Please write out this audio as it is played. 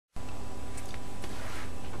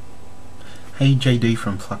Hey, JD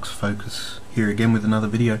from FluxFocus here again with another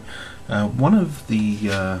video. One of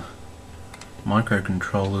the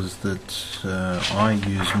microcontrollers that I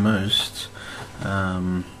use most,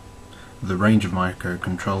 the range of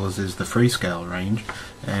microcontrollers is the Freescale range,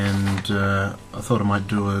 and I thought I might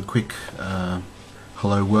do a quick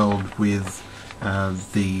hello world with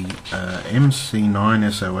the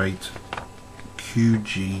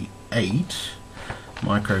MC9S08QG8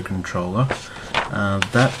 microcontroller.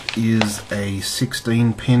 That is a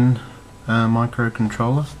 16-pin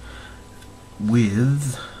microcontroller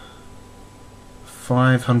with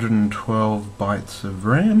 512 bytes of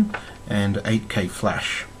RAM and 8K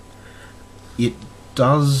flash. It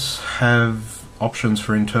does have options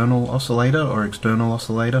for internal oscillator or external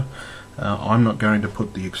oscillator. I'm not going to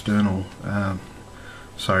put the external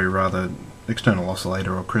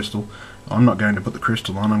oscillator or crystal. I'm not going to put the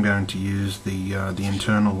crystal on. I'm going to use the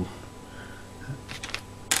internal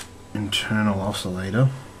oscillator,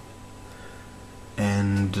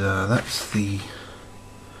 and that's the,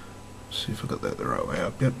 see if I got that the right way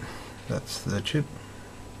up. Yep, that's the chip.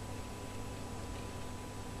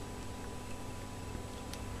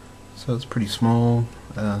 So it's pretty small,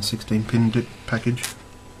 16-pin package,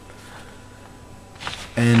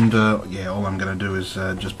 and yeah, all I'm going to do is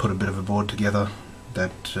just put a bit of a board together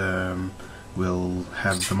that will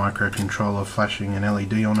have the microcontroller flashing an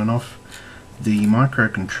LED on and off. The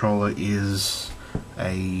microcontroller is a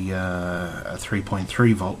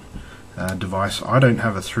 3.3 volt device. I don't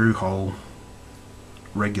have a through-hole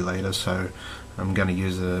regulator, so I'm going to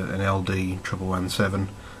use an LD 1117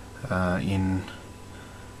 in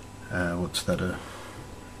what's that, a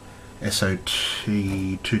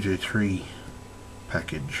SOT223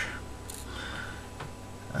 package.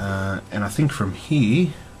 And I think from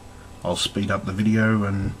here I'll speed up the video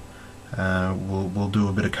and we'll do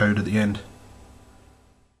a bit of code at the end.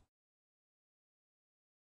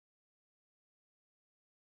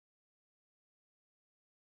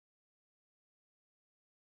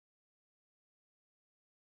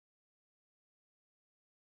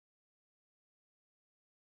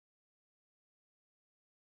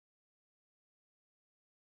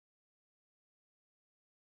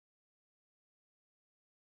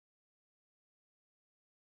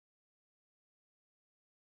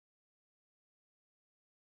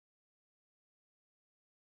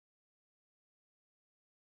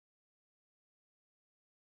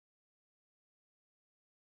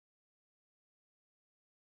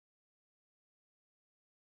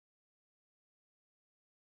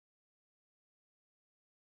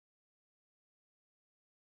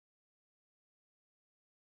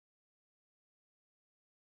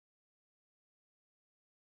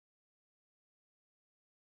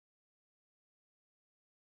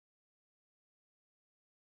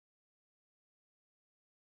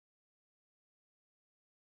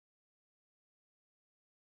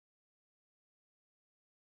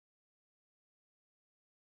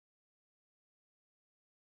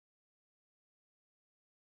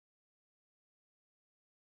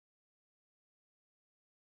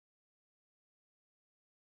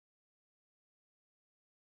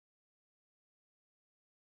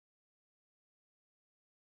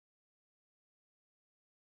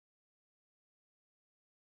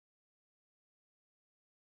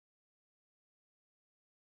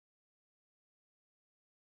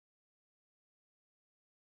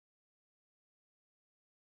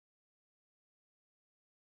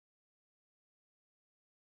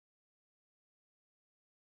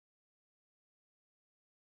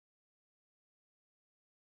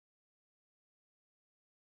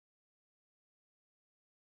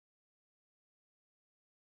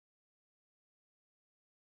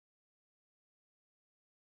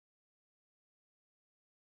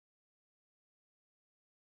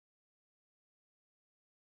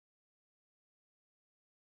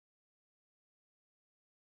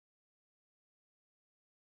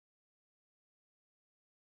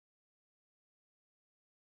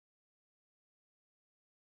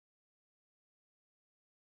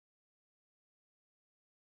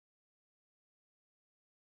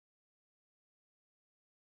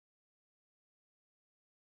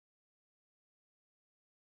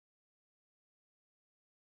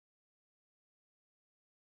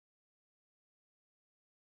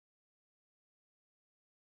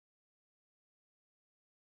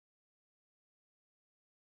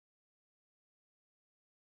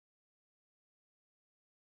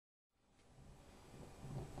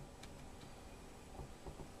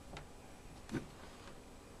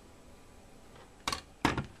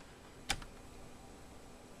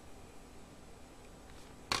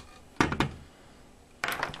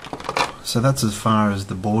 So that's as far as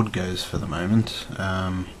the board goes for the moment.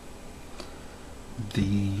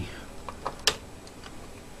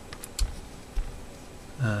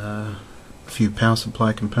 A few power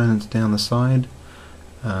supply components down the side,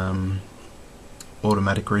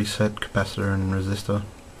 automatic reset capacitor and resistor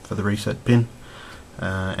for the reset pin,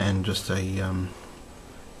 and just a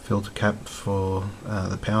filter cap for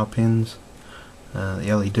the power pins,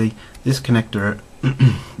 the LED. This connector,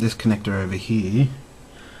 this connector over here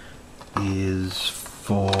is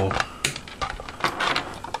for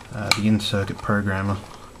the in-circuit programmer,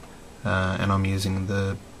 and I'm using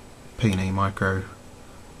the P&E Micro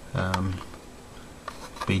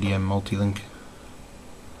BDM multi-link.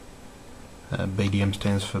 BDM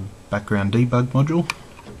stands for background debug module.